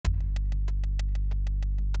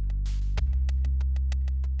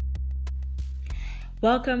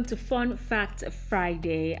Welcome to Fun Fact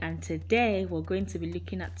Friday, and today we're going to be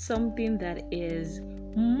looking at something that is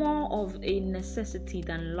more of a necessity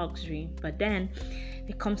than luxury, but then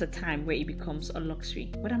there comes a time where it becomes a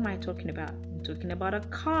luxury. What am I talking about? I'm talking about a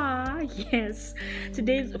car. Yes,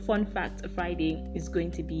 today's Fun Fact Friday is going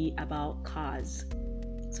to be about cars.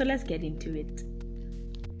 So let's get into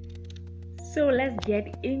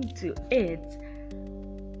it.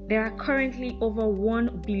 There are currently over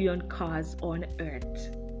 1 billion cars on Earth,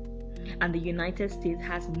 and the United States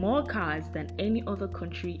has more cars than any other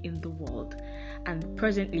country in the world. And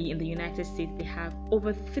presently in the United States, they have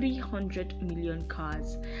over 300 million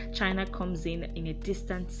cars. China comes in a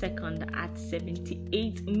distant second at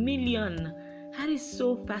 78 million. That is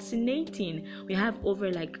so fascinating. We have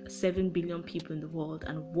over 7 billion people in the world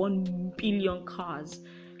and 1 billion cars.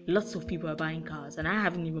 Lots of people are buying cars, and I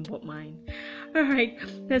haven't even bought mine. All right,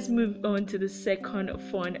 let's move on to the second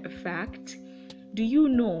fun fact. Do you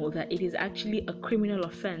know that it is actually a criminal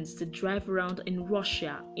offense to drive around in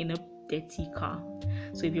Russia in a dirty car?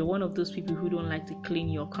 So if you're one of those people who don't like to clean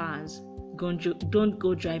your cars, don't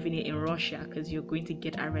go driving it in Russia, because you're going to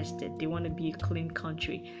get arrested. They want to be a clean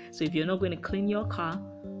country. So if you're not going to clean your car,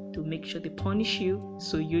 to make sure they punish you,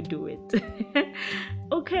 so you do it.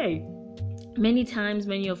 Okay. Many times,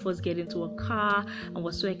 many of us get into a car and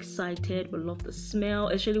we're so excited. We love the smell,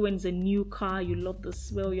 especially when it's a new car. You love the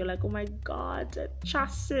smell. You're like, oh my God,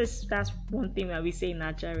 chassis. That's one thing that we say in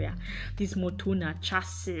Nigeria. This motor na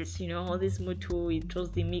chassis, all this motor,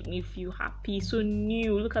 they make me feel happy. So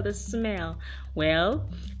new. Look at the smell. Well,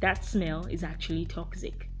 that smell is actually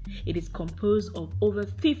toxic. It is composed of over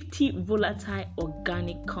 50 volatile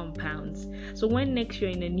organic compounds. So when next you're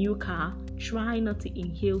in a new car, try not to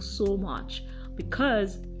inhale so much,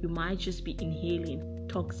 because you might just be inhaling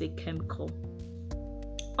toxic chemical.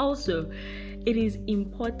 Also, it is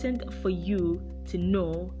important for you to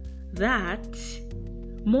know that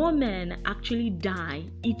more men actually die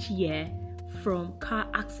each year from car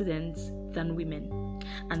accidents than women.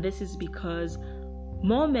 And this is because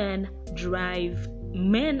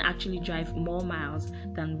men actually drive more miles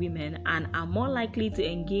than women and are more likely to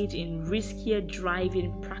engage in riskier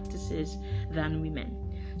driving practices than women.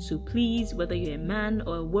 So please, whether you're a man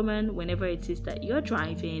or a woman, whenever it is that you're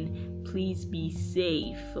driving, please be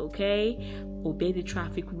safe, okay? Obey the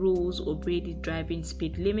traffic rules, obey the driving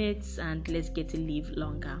speed limits, and let's get to live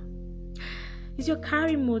longer. Is your car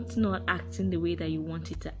remote not acting the way that you want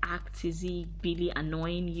it to act? Is it really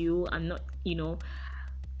annoying you and not,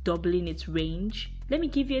 doubling its range? Let me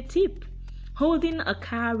give you a tip. Holding a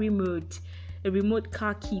remote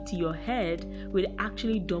car key to your head will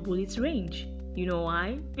actually double its range. You know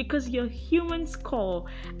why? Because your human skull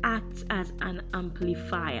acts as an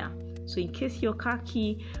amplifier. So in case your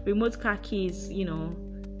remote car key is,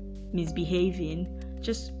 misbehaving,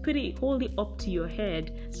 just hold it up to your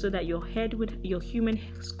head so that your human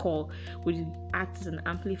skull would act as an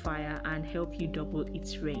amplifier and help you double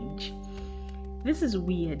its range. This is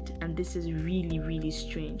weird and this is really, really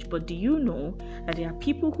strange. But do you know that there are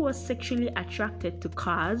people who are sexually attracted to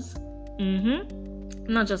cars?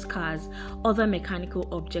 Not just cars, other mechanical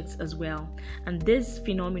objects as well. And this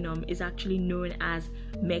phenomenon is actually known as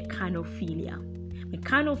mechanophilia.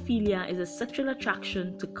 Mechanophilia is a sexual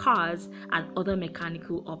attraction to cars and other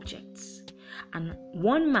mechanical objects. And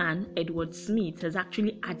one man, Edward Smith, has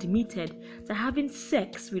actually admitted to having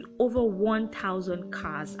sex with over 1,000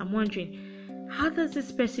 cars. I'm wondering, how does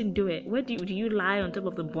this person do it? Where do you lie on top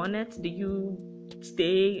of the bonnet? Do you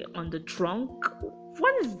stay on the trunk?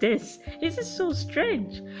 What is this? This is so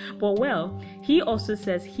strange. But he also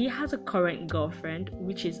says he has a current girlfriend,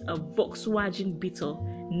 which is a Volkswagen Beetle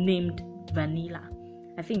named Vanilla.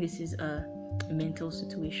 I think this is a mental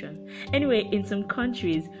situation. Anyway, in some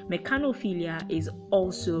countries, mechanophilia is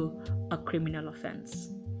also a criminal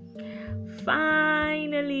offense.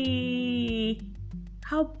 Finally,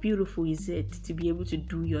 how beautiful is it to be able to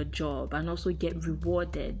do your job and also get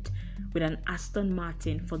rewarded with an Aston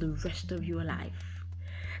Martin for the rest of your life?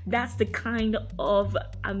 That's the kind of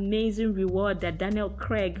amazing reward that Daniel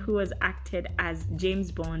Craig, who has acted as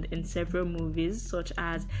James Bond in several movies such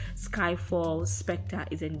as Skyfall, Spectre,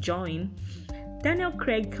 is enjoying. Daniel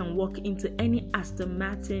Craig can walk into any Aston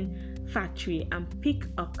Martin factory and pick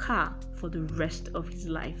a car for the rest of his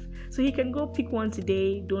life. So he can go pick one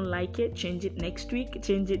today, don't like it, change it next week,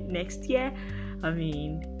 change it next year.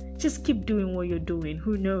 Just keep doing what you're doing.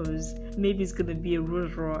 Who knows? Maybe it's going to be a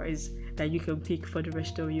Rolls Royce that you can pick for the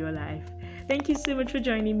rest of your life. Thank you so much for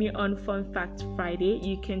joining me on Fun Fact Friday.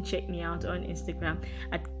 You can check me out on Instagram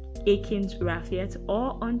at Akins Rafiat,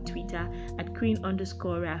 or on Twitter at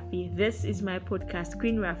Queen_Rafi. This is my podcast,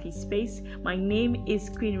 Queen Rafi Space. My name is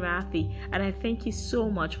Queen Rafi, and I thank you so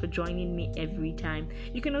much for joining me every time.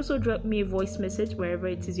 You can also drop me a voice message wherever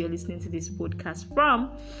it is you're listening to this podcast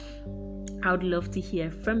from. I would love to hear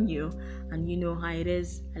from you, and you know how it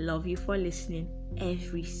is. I love you for listening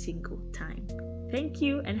every single time. Thank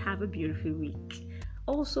you and have a beautiful week.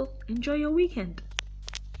 Also, enjoy your weekend.